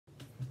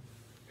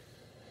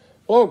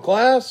Hello,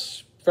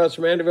 class.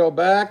 Professor Mandeville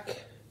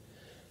back.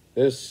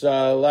 This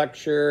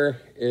lecture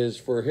is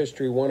for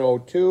History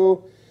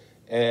 102,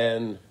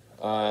 and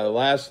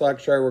last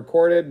lecture I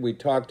recorded, we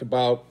talked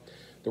about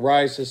the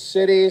rise of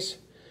cities,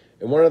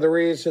 and one of the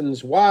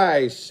reasons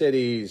why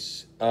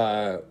cities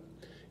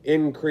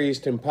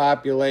increased in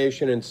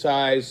population and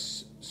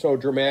size so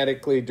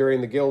dramatically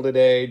during the Gilded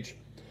Age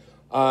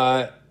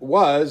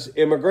was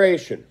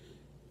immigration.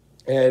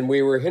 And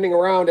we were hinting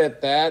around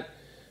at that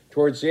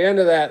towards the end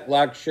of that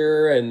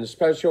lecture, and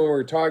especially when we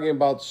were talking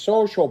about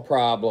social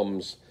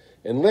problems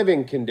and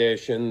living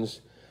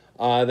conditions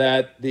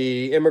that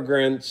the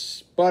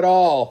immigrants, but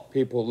all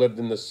people who lived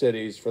in the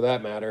cities for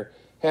that matter,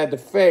 had to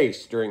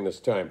face during this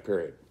time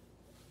period.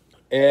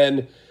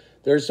 And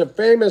there's a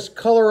famous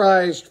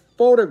colorized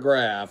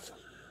photograph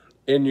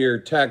in your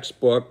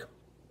textbook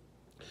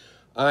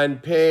on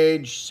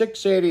page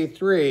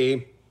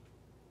 683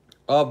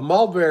 of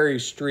Mulberry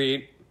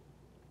Street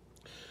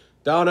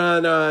down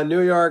on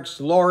New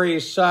York's Lower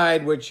East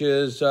Side, which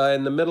is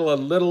in the middle of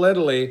Little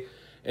Italy,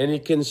 and you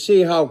can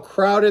see how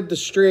crowded the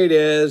street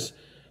is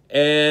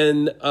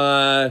and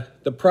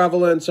the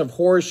prevalence of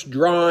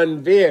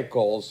horse-drawn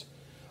vehicles.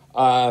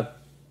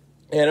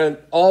 And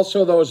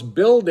also those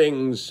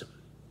buildings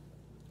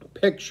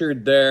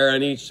pictured there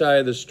on each side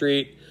of the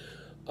street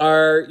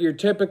are your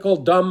typical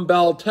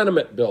dumbbell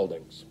tenement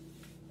buildings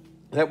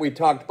that we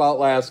talked about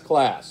last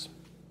class.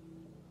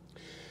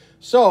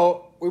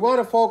 So we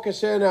want to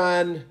focus in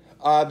on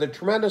the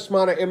tremendous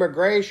amount of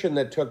immigration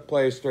that took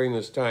place during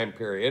this time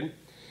period.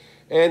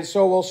 And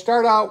so we'll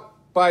start out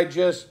by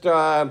just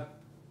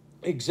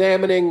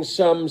examining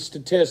some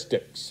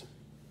statistics.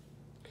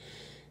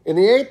 In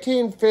the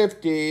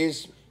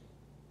 1850s,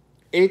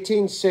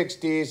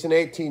 1860s, and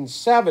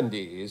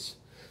 1870s,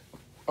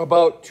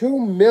 about 2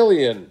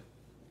 million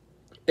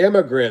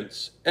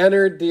immigrants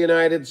entered the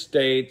United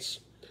States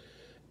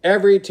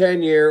every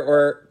 10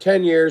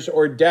 years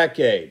or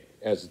decade,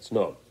 as it's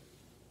known.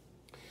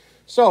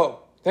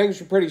 So things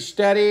were pretty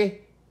steady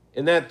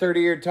in that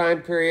 30-year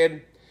time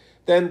period.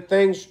 Then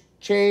things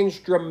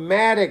changed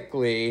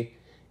dramatically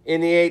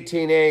in the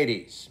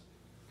 1880s.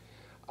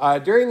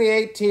 During the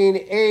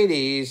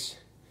 1880s,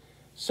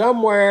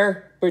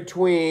 somewhere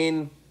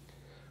between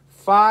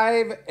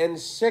 5 and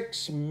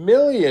 6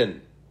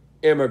 million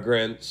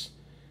immigrants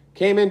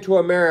came into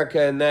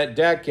America in that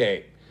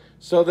decade.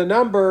 So the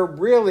number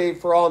really,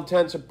 for all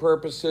intents and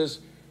purposes,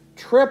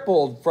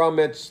 tripled from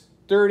its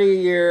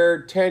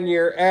 30-year,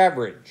 10-year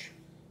average.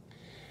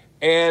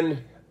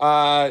 And,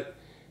 by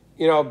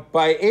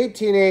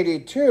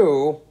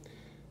 1882,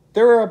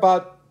 there were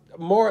about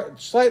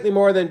slightly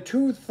more than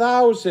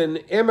 2,000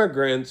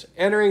 immigrants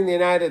entering the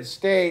United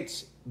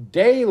States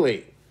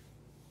daily.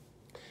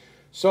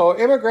 So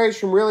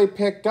immigration really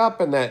picked up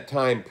in that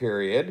time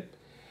period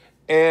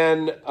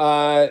and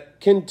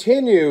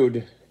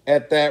continued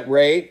at that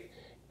rate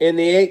in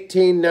the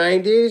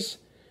 1890s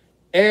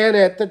and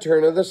at the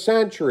turn of the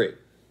century.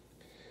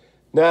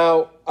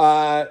 Now,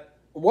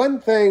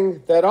 one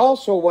thing that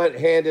also went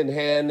hand in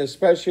hand,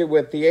 especially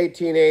with the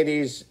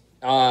 1880s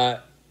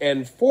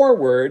and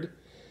forward,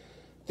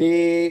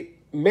 the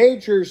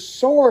major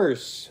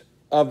source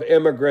of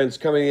immigrants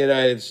coming to the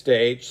United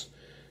States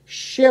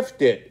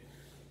shifted.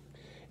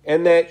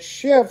 And that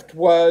shift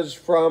was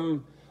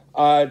from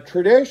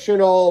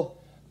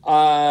traditional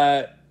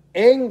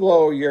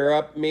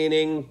Anglo-Europe,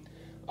 meaning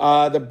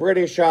the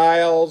British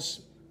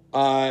Isles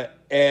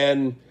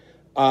and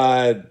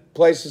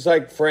places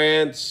like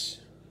France,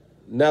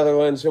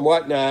 Netherlands, and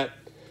whatnot,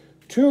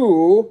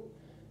 to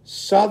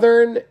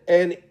Southern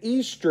and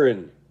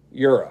Eastern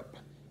Europe.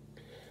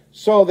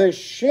 So the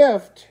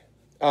shift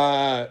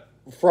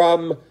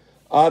from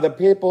the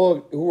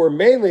people who were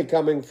mainly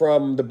coming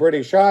from the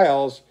British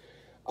Isles,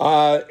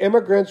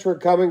 immigrants were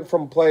coming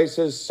from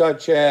places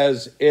such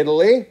as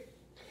Italy,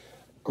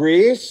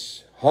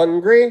 Greece,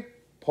 Hungary,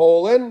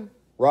 Poland,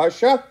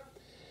 Russia.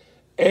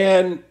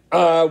 And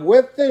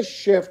with this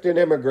shift in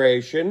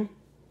immigration,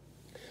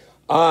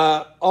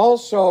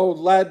 also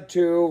led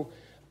to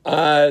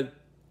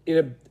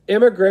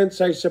immigrants,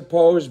 I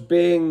suppose,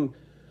 being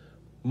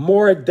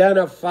more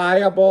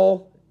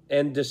identifiable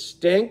and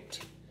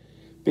distinct.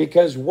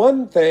 Because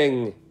one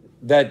thing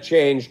that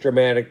changed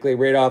dramatically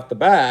right off the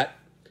bat,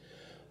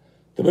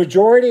 the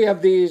majority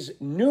of these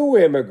new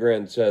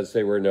immigrants, as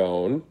they were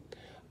known,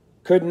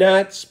 could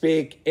not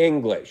speak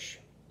English.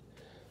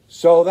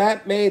 So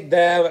that made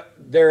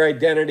their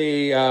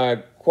identity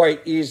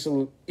quite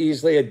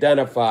easily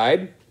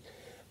identified.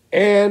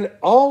 And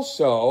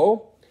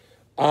also,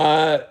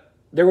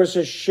 there was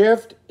a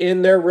shift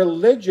in their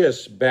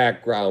religious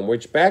background,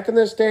 which back in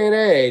this day and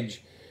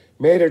age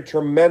made a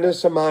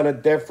tremendous amount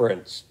of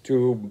difference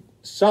to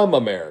some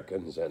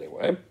Americans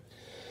anyway.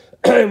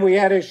 And we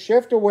had a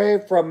shift away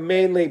from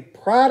mainly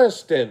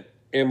Protestant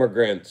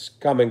immigrants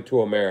coming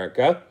to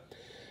America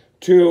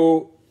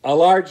to a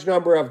large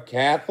number of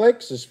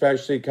Catholics,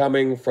 especially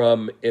coming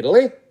from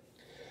Italy,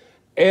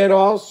 and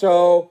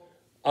also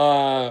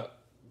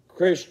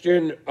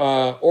Christian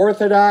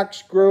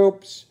Orthodox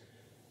groups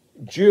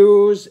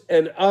Jews,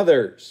 and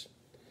others,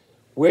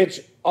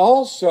 which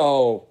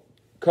also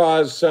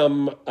caused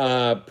some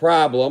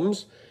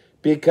problems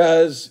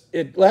because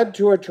it led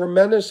to a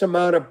tremendous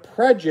amount of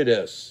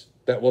prejudice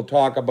that we'll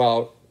talk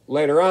about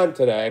later on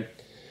today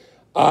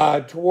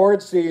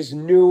towards these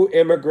new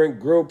immigrant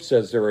groups,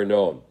 as they were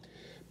known,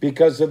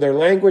 because of their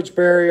language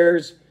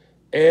barriers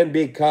and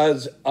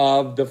because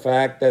of the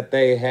fact that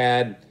they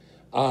had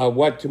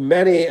what to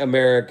many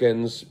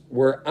Americans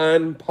were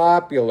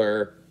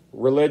unpopular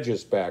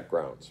religious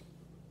backgrounds.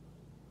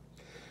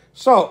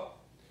 So,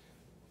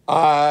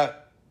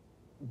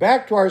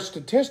 back to our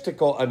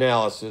statistical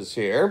analysis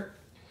here.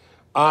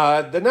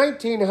 The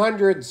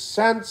 1900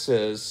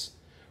 census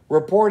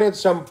reported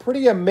some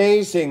pretty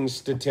amazing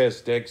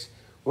statistics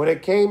when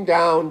it came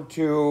down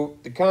to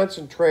the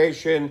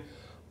concentration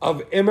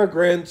of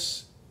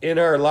immigrants in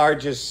our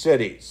largest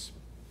cities.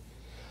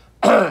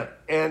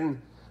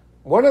 And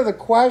one of the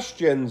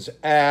questions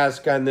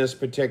asked on this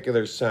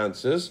particular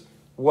census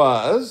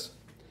was,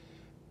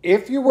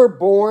 if you were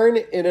born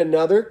in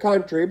another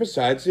country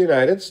besides the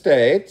United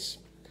States,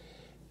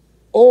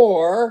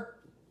 or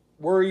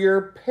were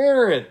your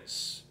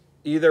parents,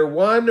 either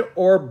one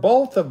or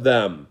both of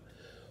them,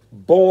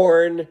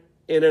 born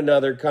in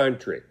another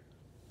country?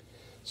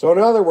 So in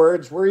other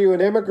words, were you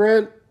an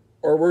immigrant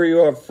or were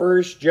you a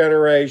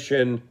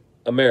first-generation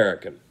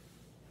American?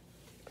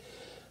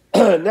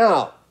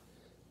 Now,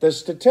 the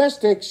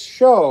statistics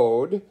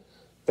showed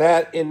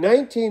that in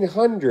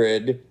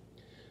 1900,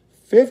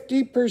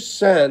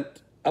 50%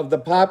 of the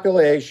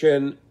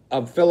population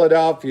of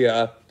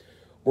Philadelphia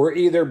were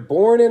either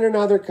born in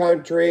another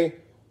country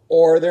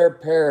or their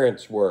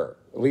parents were,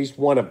 at least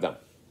one of them.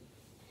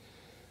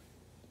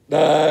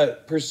 The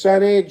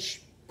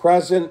percentage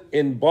present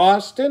in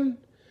Boston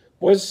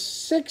was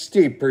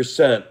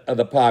 60% of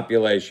the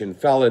population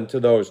fell into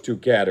those two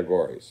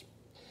categories.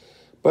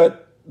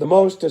 But the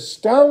most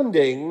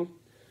astounding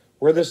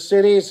were the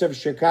cities of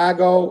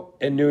Chicago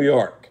and New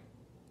York.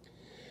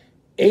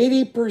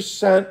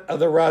 80% of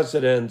the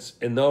residents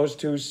in those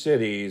two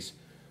cities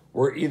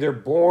were either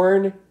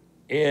born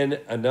in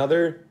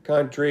another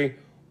country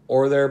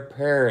or their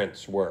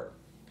parents were.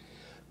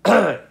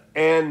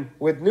 And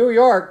with New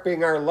York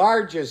being our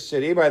largest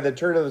city by the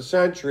turn of the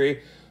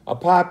century, a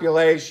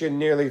population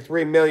nearly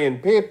 3 million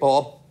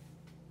people,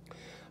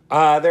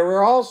 there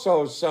were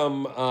also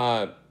some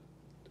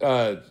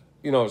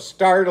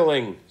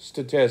startling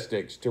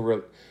statistics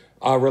to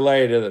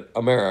relate to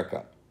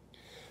America.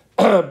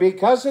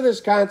 Because of this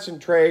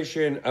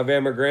concentration of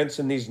immigrants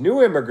and these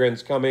new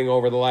immigrants coming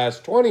over the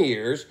last 20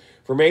 years,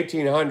 from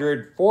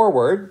 1800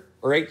 forward,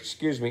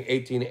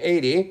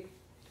 1880,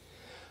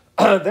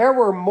 there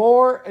were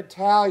more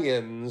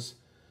Italians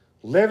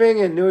living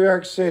in New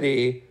York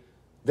City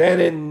than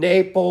in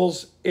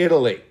Naples,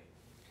 Italy.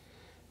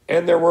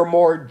 And there were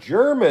more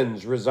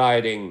Germans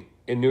residing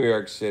in New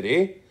York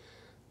City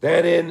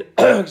than in,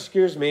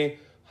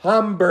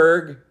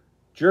 Hamburg,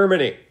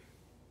 Germany.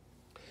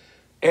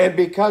 And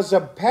because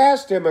of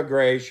past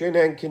immigration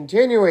and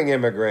continuing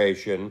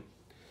immigration,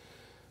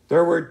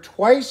 there were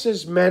twice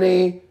as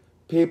many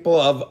people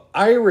of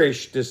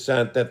Irish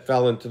descent that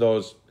fell into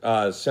those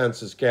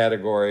census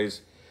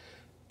categories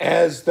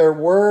as there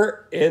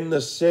were in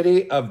the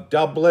city of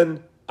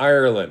Dublin,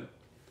 Ireland.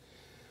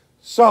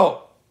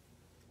 So,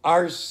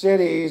 our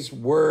cities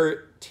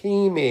were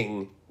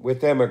teeming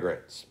with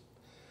immigrants.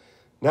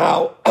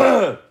 Now,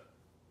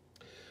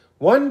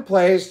 one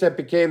place that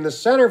became the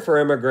center for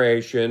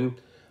immigration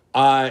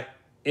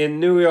in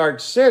New York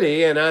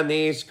City and on the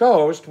East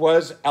Coast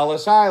was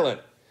Ellis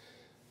Island.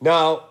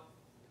 Now,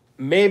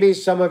 maybe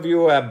some of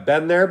you have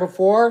been there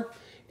before.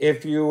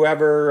 If you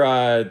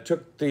ever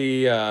took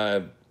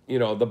the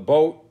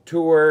boat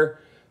tour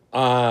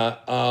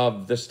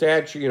of the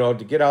statue,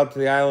 to get out to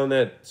the island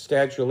that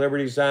Statue of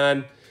Liberty's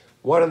on,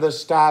 one of the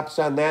stops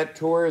on that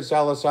tour is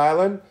Ellis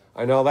Island.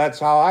 I know that's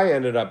how I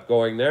ended up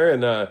going there,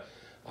 and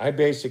I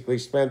basically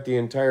spent the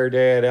entire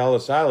day at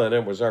Ellis Island.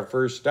 It was our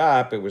first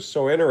stop. It was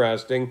so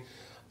interesting.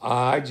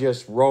 I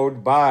just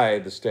rode by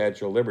the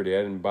Statue of Liberty.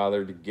 I didn't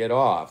bother to get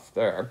off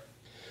there.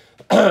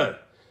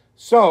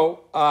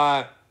 So,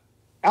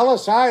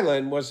 Ellis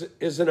Island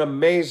is an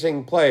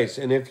amazing place.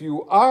 And if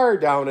you are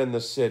down in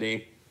the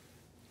city,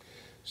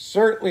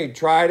 certainly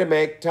try to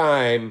make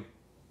time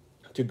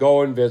to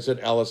go and visit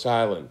Ellis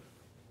Island.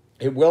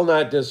 It will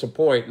not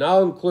disappoint. And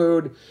I'll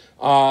include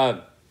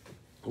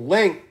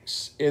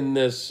links in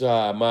this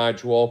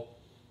module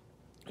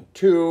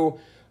to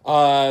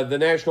the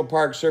National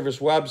Park Service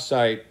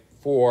website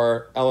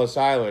for Ellis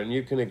Island.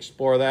 You can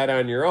explore that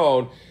on your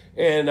own.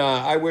 And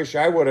I wish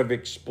I would have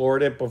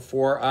explored it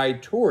before I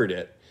toured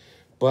it.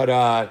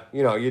 But,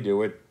 you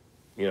do it,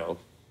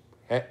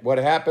 what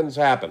happens,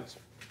 happens.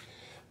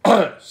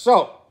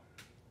 So,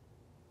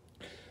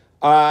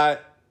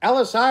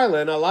 Ellis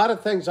Island, a lot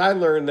of things I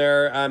learned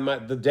there on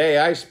the day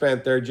I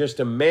spent there just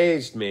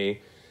amazed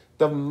me.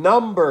 The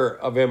number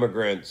of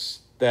immigrants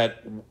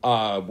that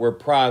were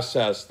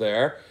processed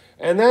there,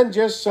 and then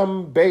just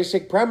some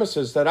basic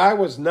premises that I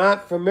was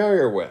not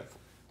familiar with.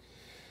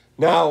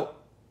 Now,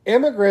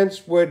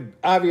 immigrants would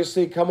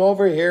obviously come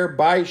over here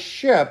by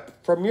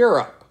ship from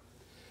Europe.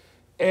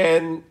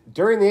 And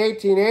during the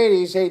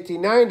 1880s,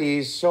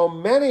 1890s, so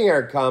many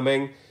are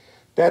coming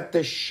that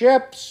the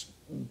ships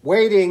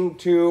waiting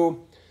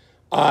to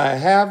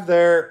have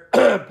their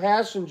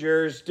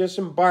passengers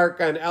disembark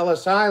on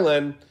Ellis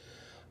Island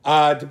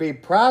to be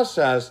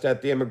processed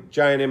at the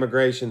giant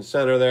immigration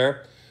center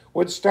there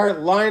would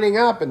start lining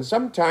up. And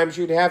sometimes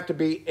you'd have to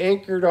be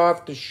anchored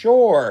off the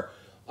shore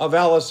of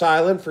Ellis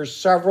Island for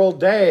several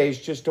days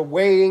just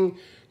awaiting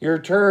your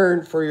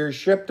turn for your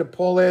ship to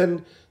pull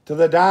in to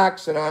the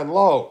docks and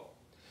unload.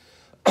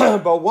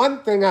 But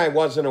one thing I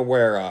wasn't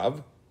aware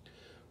of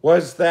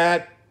was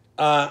that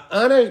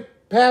on a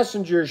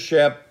passenger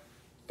ship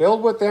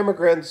filled with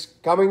immigrants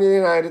coming to the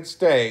United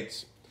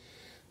States,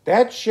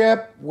 that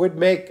ship would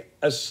make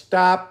a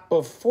stop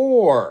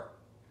before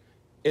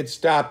it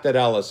stopped at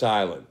Ellis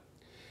Island.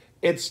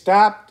 It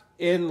stopped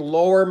in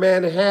Lower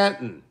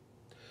Manhattan.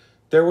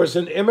 There was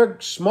a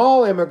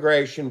small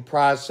immigration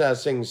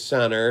processing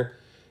center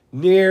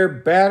near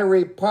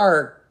Battery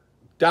Park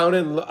down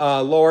in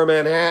Lower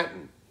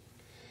Manhattan.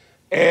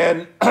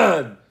 And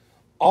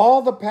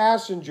all the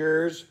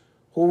passengers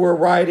who were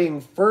riding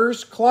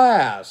first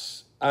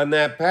class on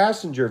that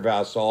passenger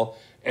vessel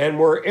and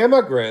were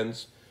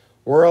immigrants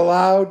were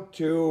allowed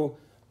to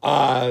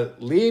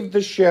leave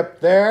the ship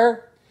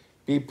there,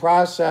 be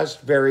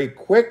processed very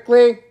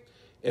quickly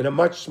in a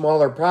much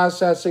smaller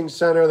processing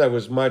center that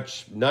was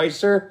much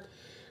nicer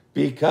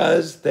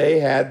because they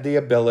had the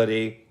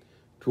ability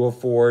to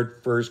afford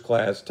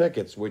first-class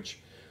tickets, which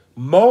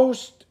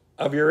most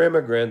of your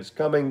immigrants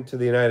coming to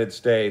the United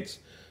States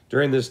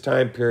during this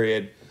time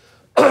period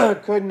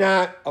could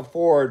not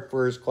afford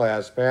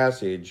first-class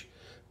passage.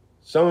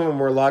 Some of them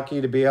were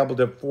lucky to be able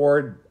to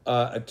afford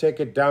a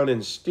ticket down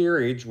in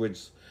steerage,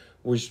 which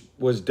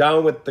was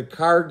down with the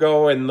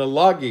cargo and the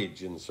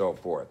luggage and so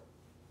forth.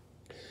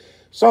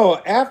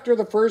 So after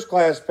the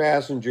first-class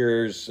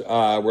passengers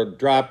were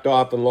dropped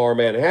off in Lower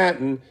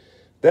Manhattan,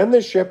 then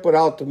the ship would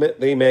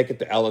ultimately make it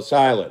to Ellis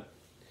Island.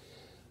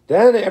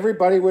 Then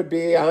everybody would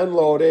be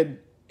unloaded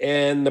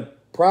and the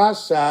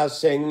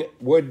processing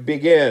would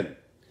begin.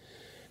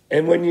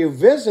 And when you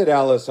visit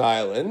Ellis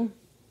Island,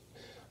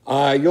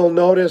 you'll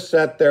notice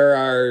that there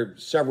are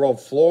several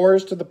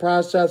floors to the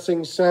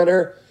processing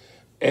center,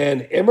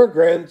 and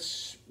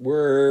immigrants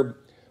were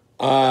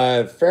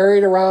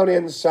ferried around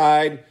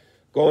inside,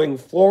 going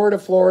floor to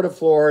floor to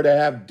floor to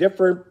have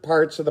different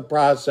parts of the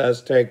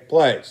process take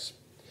place.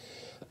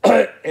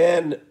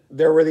 And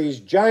there were these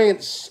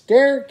giant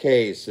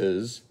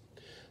staircases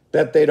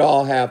that they'd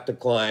all have to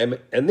climb,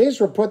 and these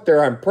were put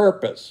there on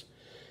purpose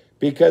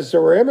because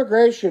there were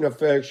immigration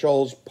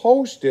officials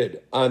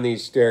posted on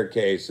these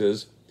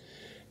staircases,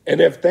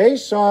 and if they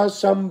saw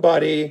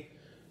somebody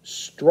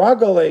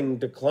struggling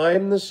to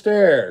climb the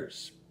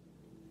stairs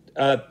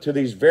to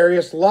these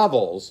various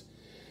levels,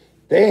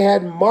 they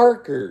had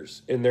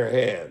markers in their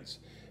hands,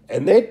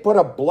 and they'd put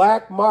a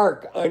black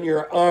mark on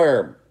your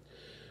arm,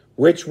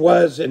 which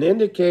was an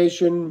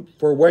indication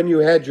for when you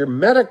had your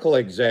medical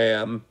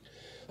exam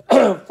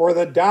for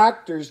the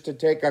doctors to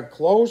take a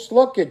close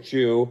look at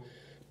you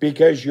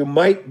because you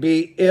might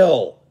be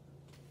ill.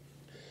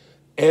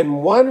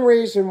 And one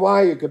reason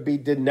why you could be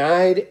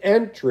denied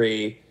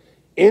entry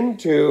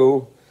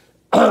into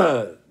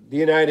the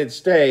United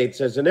States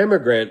as an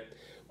immigrant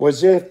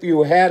was if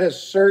you had a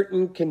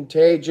certain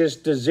contagious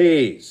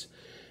disease.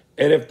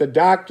 And if the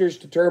doctors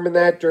determined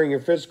that during your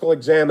physical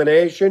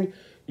examination,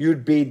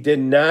 you'd be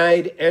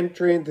denied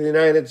entry into the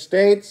United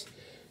States.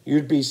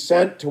 You'd be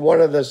sent to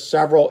one of the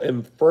several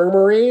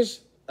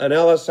infirmaries on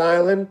Ellis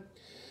Island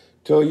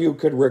till you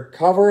could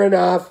recover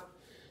enough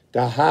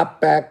to hop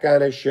back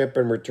on a ship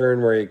and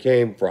return where you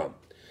came from.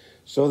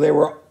 So they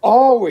were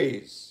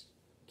always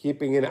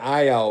keeping an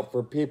eye out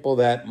for people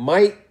that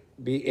might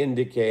be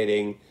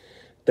indicating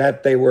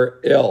that they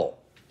were ill.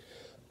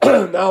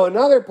 Now,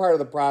 another part of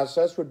the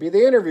process would be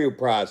the interview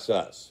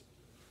process,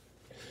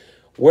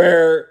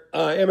 where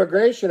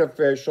immigration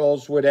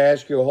officials would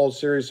ask you a whole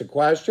series of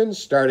questions,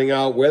 starting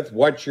out with,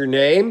 what's your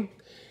name?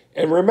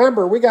 And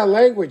remember, we got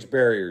language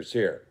barriers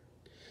here.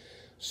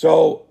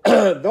 So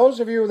those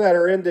of you that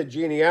are into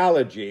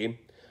genealogy,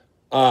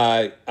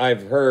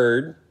 I've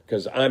heard,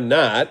 because I'm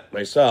not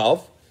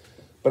myself,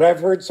 but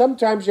I've heard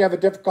sometimes you have a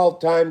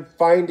difficult time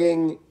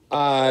finding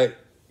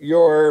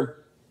your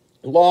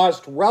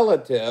lost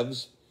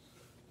relatives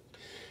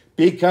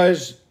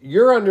because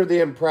you're under the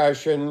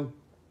impression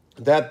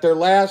that their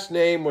last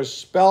name was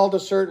spelled a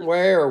certain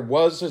way or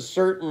was a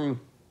certain,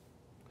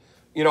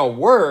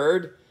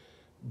 word,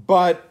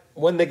 but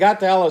when they got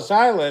to Ellis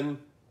Island,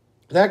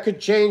 that could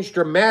change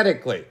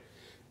dramatically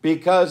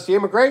because the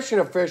immigration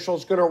official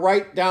is going to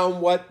write down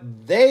what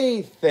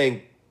they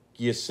think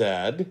you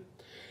said,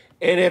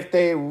 and if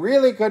they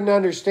really couldn't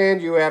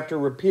understand you after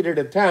repeated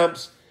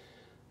attempts,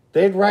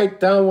 they'd write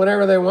down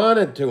whatever they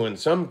wanted to in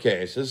some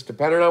cases,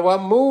 depending on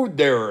what mood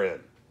they were in.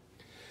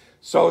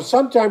 So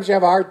sometimes you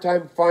have a hard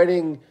time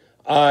finding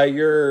who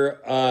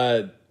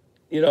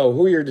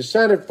you're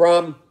descended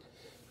from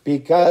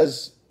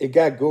because it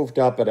got goofed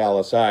up at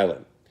Ellis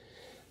Island.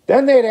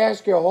 Then they'd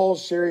ask you a whole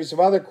series of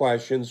other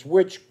questions,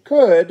 which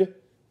could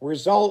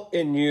result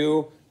in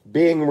you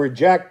being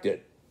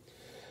rejected.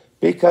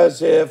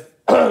 Because if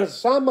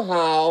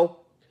somehow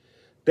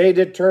they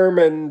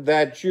determined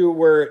that you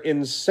were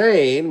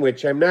insane,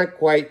 which I'm not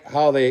quite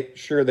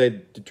sure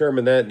they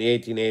determined that in the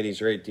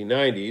 1880s or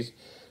 1890s,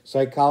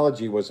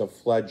 psychology was a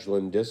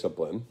fledgling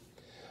discipline,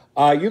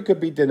 you could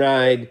be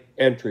denied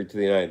entry to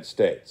the United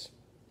States.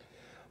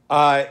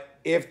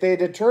 If they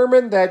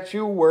determined that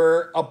you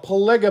were a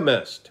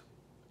polygamist,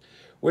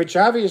 which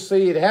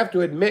obviously you'd have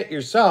to admit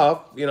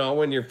yourself,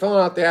 when you're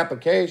filling out the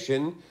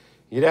application,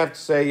 you'd have to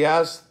say,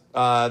 yes,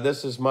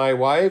 this is my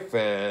wife,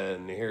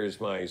 and here's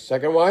my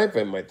second wife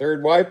and my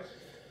third wife.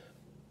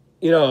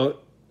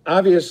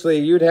 Obviously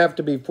you'd have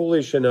to be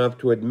foolish enough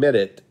to admit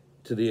it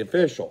to the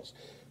officials.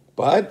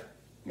 But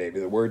maybe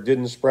the word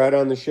didn't spread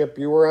on the ship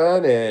you were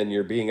on, and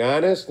you're being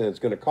honest, and it's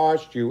going to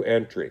cost you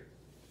entry.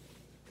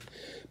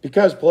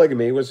 Because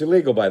polygamy was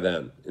illegal by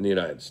then in the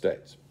United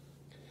States.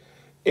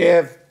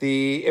 If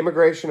the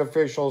immigration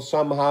officials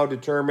somehow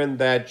determined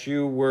that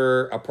you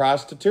were a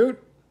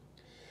prostitute,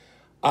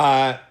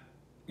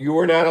 you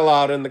were not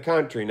allowed in the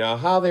country. Now,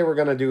 how they were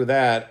going to do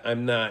that,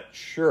 I'm not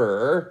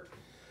sure,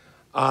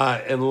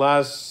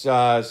 unless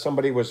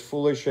somebody was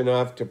foolish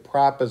enough to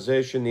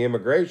proposition the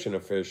immigration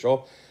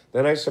official.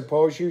 Then I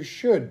suppose you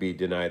should be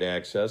denied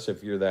access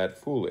if you're that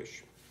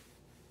foolish.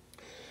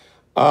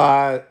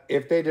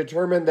 If they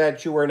determined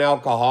that you were an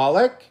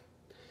alcoholic,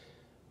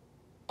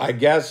 I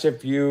guess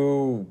if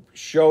you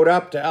showed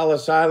up to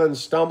Ellis Island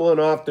stumbling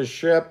off the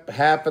ship,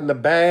 half in the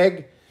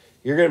bag,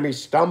 you're going to be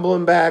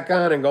stumbling back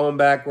on and going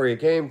back where you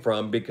came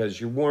from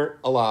because you weren't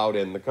allowed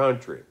in the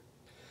country.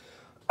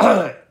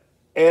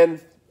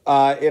 And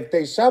if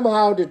they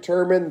somehow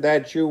determined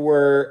that you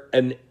were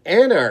an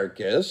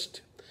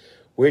anarchist,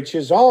 which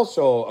is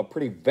also a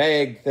pretty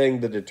vague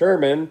thing to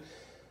determine,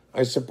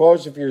 I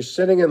suppose if you're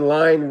sitting in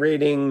line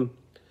reading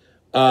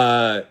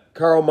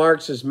Karl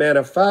Marx's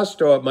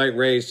manifesto, it might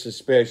raise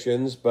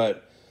suspicions.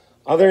 But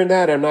other than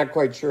that, I'm not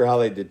quite sure how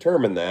they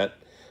determined that.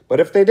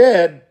 But if they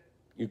did,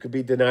 you could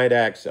be denied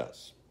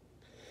access.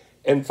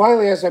 And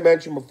finally, as I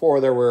mentioned before,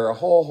 there were a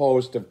whole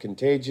host of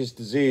contagious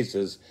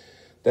diseases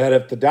that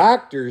if the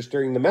doctors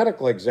during the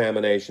medical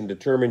examination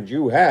determined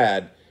you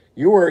had,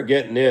 you weren't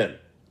getting in.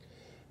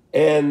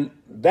 And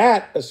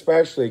that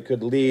especially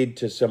could lead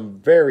to some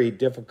very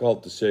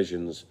difficult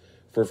decisions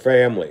for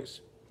families.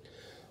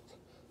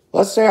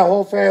 Let's say a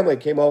whole family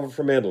came over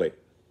from Italy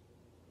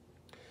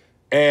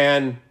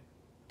and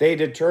they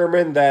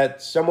determined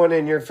that someone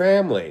in your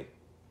family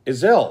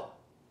is ill.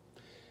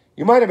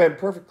 You might have been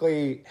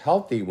perfectly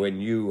healthy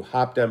when you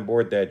hopped on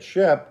board that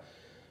ship,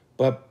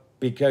 but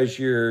because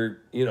you're,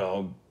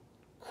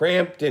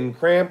 cramped in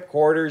cramped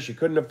quarters, you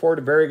couldn't afford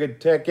a very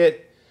good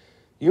ticket,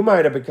 you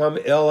might have become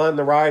ill on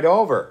the ride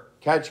over,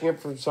 catching it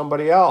from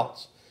somebody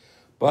else.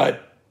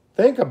 But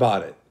think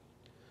about it.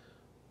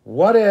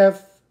 What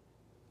if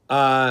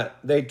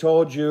they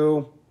told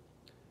you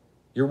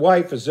your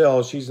wife is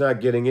ill, she's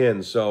not getting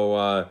in,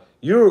 so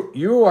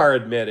you are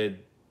admitted,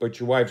 but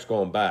your wife's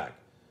going back?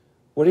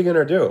 What are you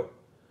going to do?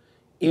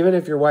 Even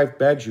if your wife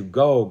begs you,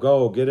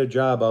 go, get a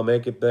job, I'll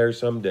make it there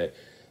someday.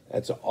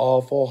 That's an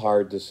awful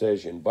hard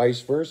decision.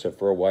 Vice versa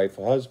for a wife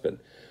or husband.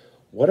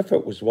 What if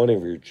it was one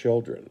of your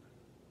children?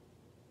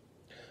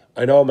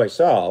 I know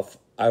myself,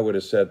 I would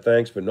have said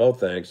thanks, but no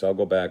thanks. I'll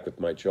go back with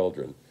my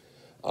children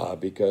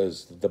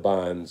because the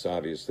bonds,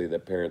 obviously,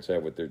 that parents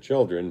have with their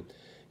children.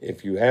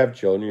 If you have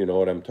children, you know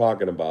what I'm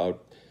talking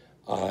about.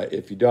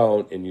 If you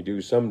don't, and you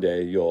do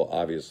someday, you'll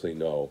obviously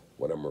know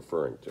what I'm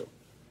referring to.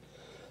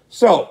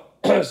 So,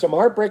 some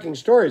heartbreaking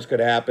stories could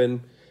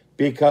happen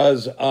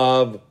because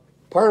of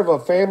part of a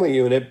family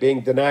unit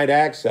being denied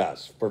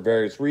access for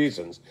various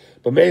reasons,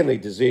 but mainly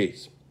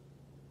disease.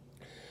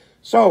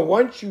 So,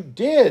 once you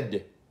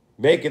did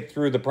make it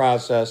through the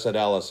process at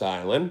Ellis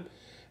Island,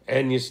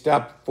 and you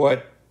stepped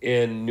foot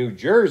in New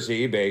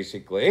Jersey,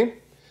 basically,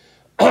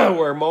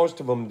 where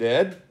most of them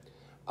did,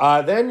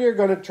 then you're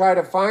going to try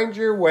to find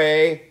your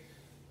way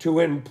to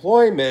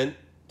employment,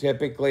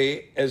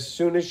 typically, as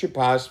soon as you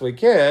possibly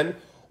can,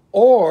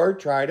 or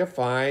try to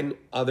find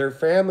other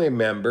family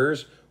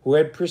members who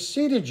had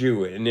preceded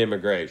you in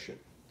immigration.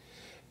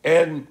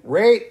 And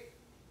right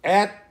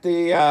at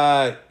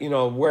the,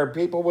 where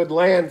people would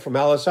land from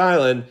Ellis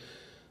Island,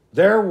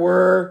 there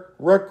were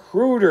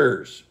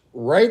recruiters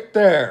right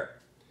there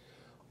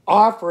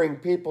offering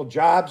people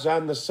jobs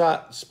on the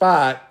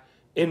spot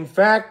in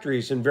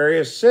factories in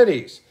various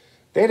cities.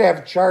 They'd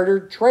have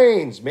chartered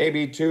trains,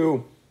 maybe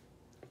to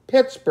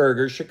Pittsburgh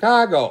or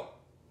Chicago,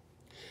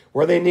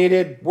 where they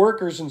needed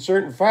workers in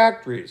certain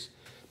factories.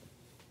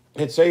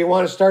 They'd say, you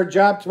want to start a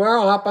job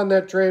tomorrow? Hop on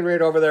that train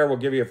right over there. We'll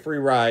give you a free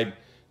ride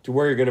to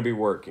where you're going to be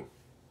working.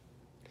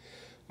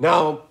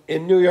 Now,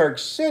 in New York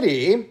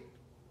City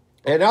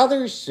and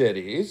other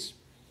cities,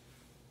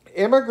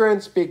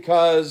 immigrants,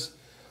 because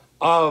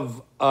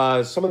of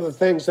some of the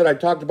things that I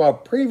talked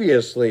about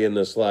previously in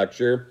this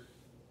lecture,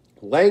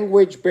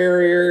 language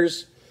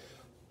barriers,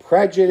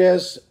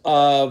 prejudice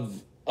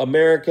of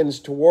Americans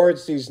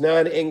towards these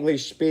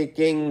non-English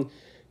speaking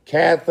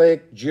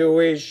Catholic,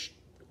 Jewish,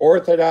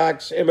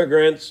 Orthodox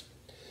immigrants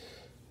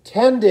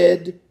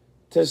tended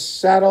to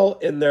settle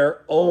in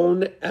their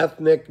own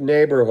ethnic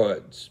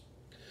neighborhoods.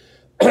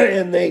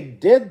 And they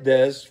did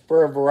this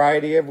for a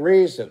variety of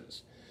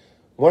reasons.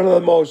 One of the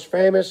most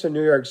famous in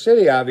New York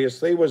City,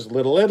 obviously, was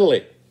Little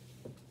Italy.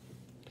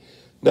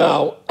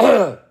 Now,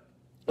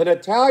 an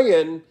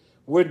Italian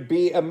would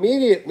be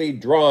immediately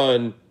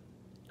drawn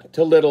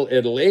to Little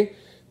Italy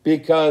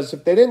because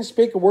if they didn't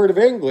speak a word of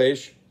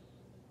English,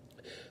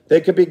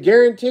 they could be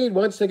guaranteed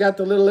once they got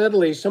to Little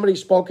Italy, somebody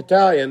spoke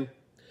Italian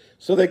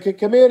so they could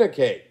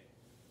communicate.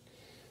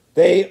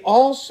 They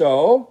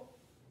also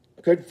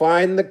could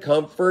find the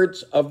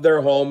comforts of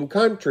their home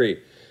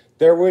country.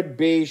 There would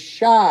be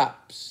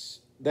shops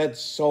that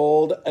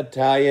sold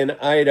Italian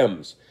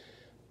items.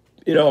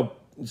 You know,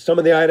 some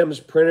of the items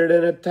printed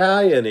in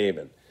Italian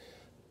even.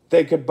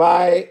 They could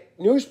buy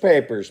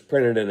newspapers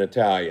printed in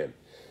Italian.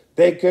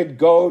 They could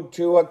go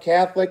to a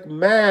Catholic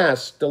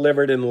mass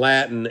delivered in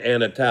Latin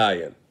and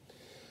Italian.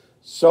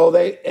 So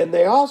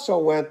they also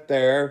went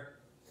there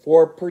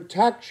for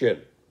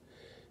protection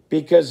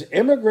because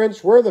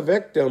immigrants were the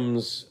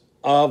victims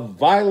of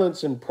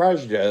violence and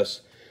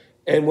prejudice.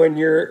 And when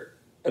you're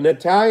an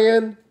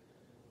Italian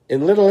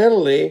in Little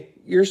Italy,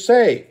 you're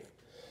safe.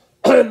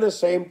 And the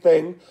same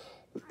thing,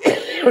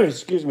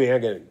 excuse me, I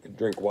gotta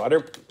drink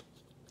water,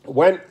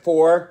 went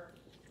for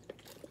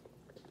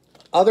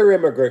other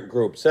immigrant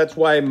groups. That's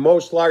why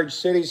most large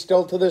cities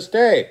still to this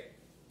day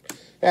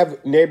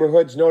have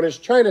neighborhoods known as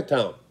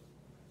Chinatown.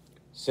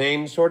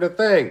 Same sort of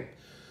thing.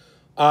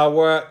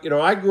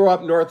 I grew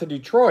up north of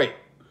Detroit.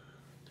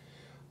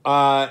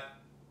 For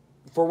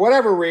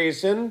whatever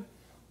reason,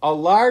 a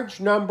large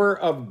number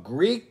of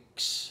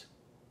Greeks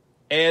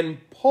and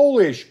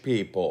Polish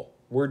people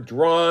were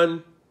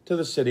drawn to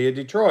the city of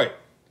Detroit.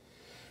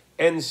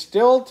 And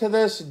still to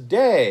this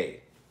day,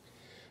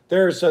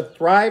 there's a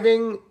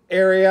thriving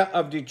area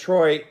of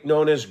Detroit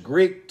known as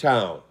Greek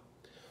Town,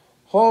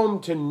 home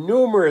to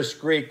numerous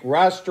Greek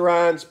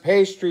restaurants,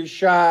 pastry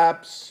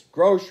shops,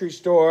 grocery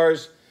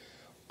stores,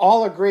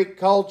 all of Greek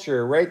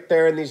culture right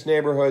there in these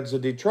neighborhoods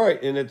of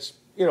Detroit. And it's,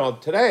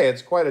 today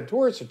it's quite a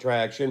tourist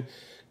attraction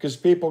because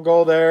people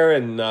go there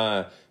and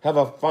have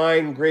a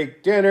fine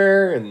Greek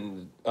dinner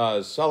and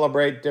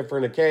celebrate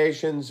different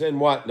occasions and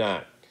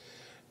whatnot.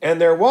 And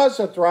there was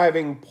a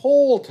thriving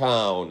Pole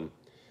town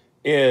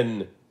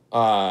in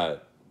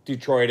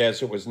Detroit,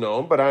 as it was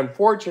known, but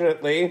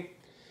unfortunately,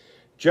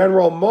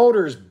 General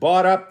Motors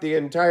bought up the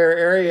entire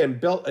area and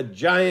built a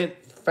giant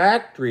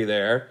factory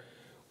there,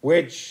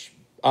 which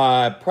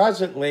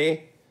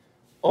presently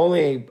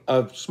only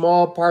a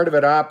small part of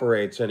it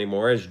operates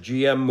anymore, as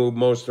GM moved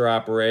most of their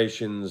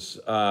operations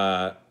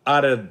out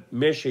of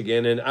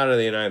Michigan and out of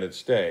the United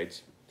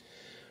States.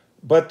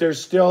 But there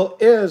still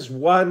is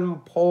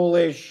one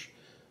Polish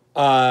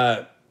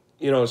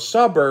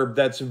suburb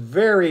that's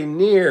very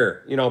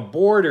near,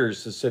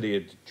 borders the city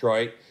of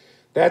Detroit.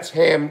 That's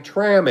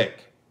Hamtramck,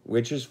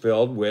 which is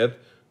filled with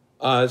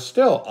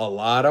still a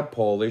lot of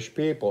Polish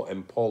people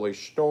and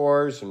Polish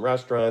stores and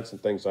restaurants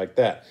and things like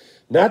that.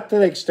 Not to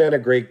the extent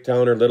of Greek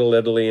Town or Little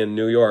Italy in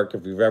New York,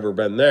 if you've ever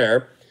been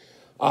there,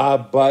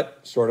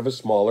 but sort of a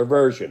smaller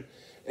version.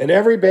 And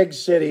every big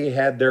city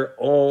had their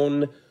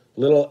own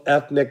little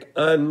ethnic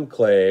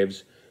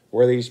enclaves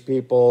where these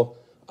people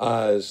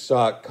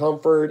sought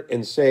comfort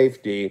and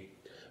safety,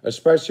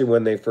 especially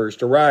when they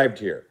first arrived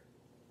here.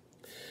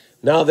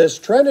 Now, this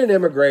trend in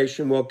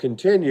immigration will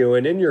continue,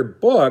 and in your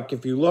book,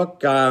 if you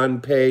look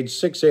on page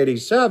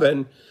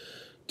 687,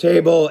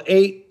 table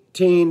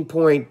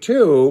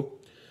 18.2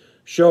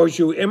 shows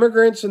you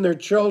immigrants and their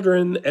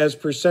children as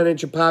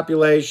percentage of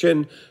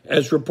population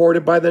as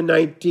reported by the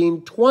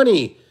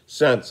 1920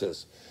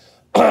 census.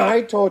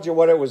 I told you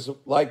what it was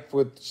like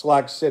with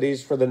select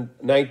cities for the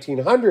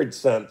 1900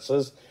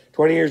 census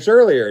 20 years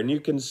earlier, and you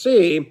can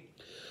see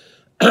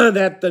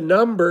that the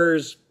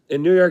numbers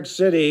in New York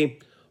City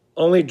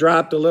only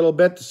dropped a little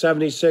bit to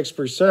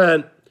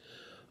 76%.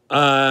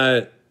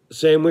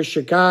 Same with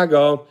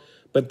Chicago.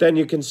 But then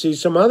you can see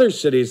some other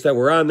cities that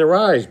were on the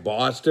rise.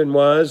 Boston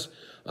was.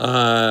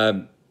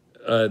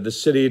 The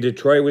city of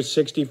Detroit was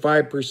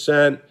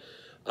 65%.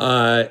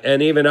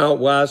 And even out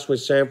west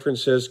with San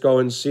Francisco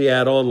and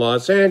Seattle and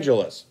Los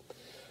Angeles.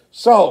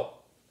 So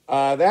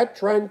that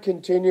trend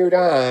continued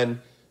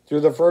on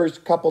through the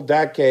first couple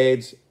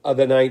decades of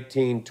the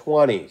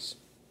 1920s.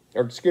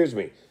 Or excuse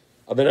me,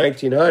 of the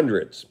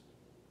 1900s.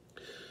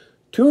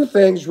 Two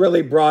things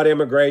really brought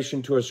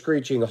immigration to a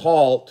screeching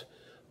halt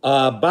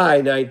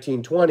by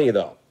 1920,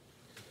 though.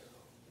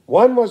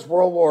 One was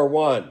World War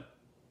I.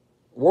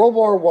 World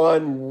War I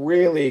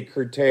really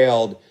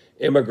curtailed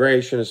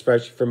immigration,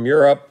 especially from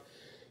Europe,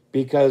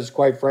 because,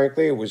 quite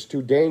frankly, it was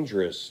too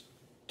dangerous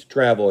to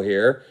travel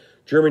here.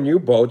 German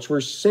U-boats were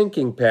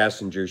sinking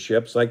passenger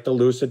ships like the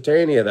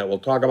Lusitania that we'll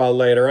talk about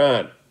later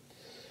on.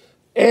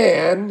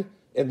 And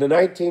in the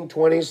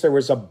 1920s, there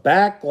was a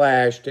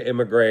backlash to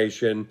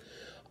immigration,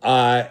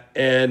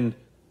 and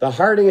the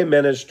Harding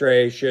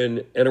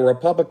administration and a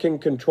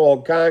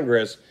Republican-controlled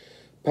Congress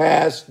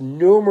passed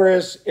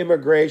numerous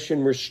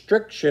immigration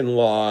restriction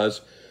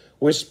laws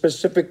with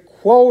specific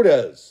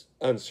quotas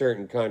on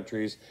certain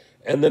countries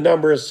and the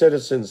number of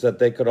citizens that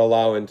they could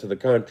allow into the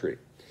country.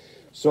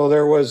 So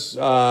there was,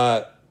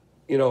 a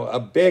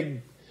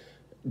big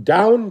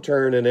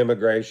downturn in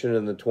immigration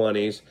in the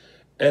 20s,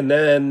 and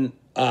then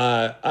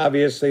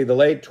obviously the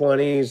late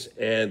 20s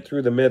and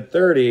through the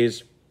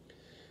mid-30s,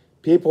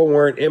 people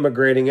weren't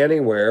immigrating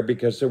anywhere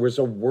because there was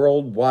a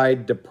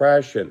worldwide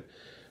depression.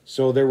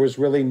 So there was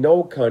really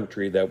no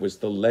country that was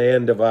the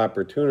land of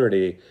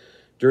opportunity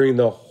during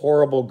the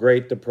horrible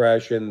Great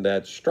Depression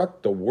that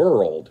struck the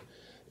world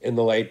in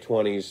the late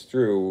 20s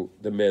through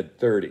the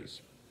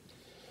mid-30s.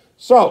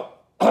 So,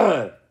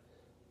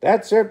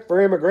 that's it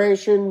for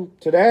immigration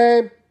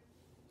today.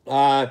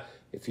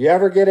 If you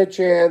ever get a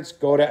chance,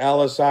 go to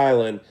Ellis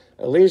Island.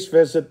 At least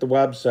visit the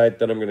website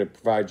that I'm going to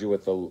provide you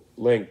with a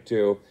link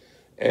to.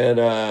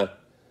 And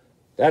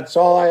that's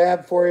all I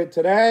have for you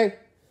today.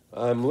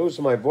 I'm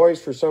losing my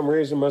voice for some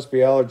reason. Must be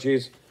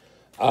allergies.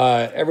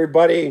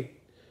 Everybody,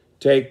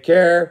 take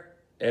care,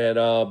 and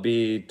I'll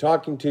be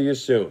talking to you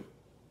soon.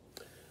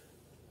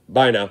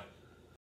 Bye now.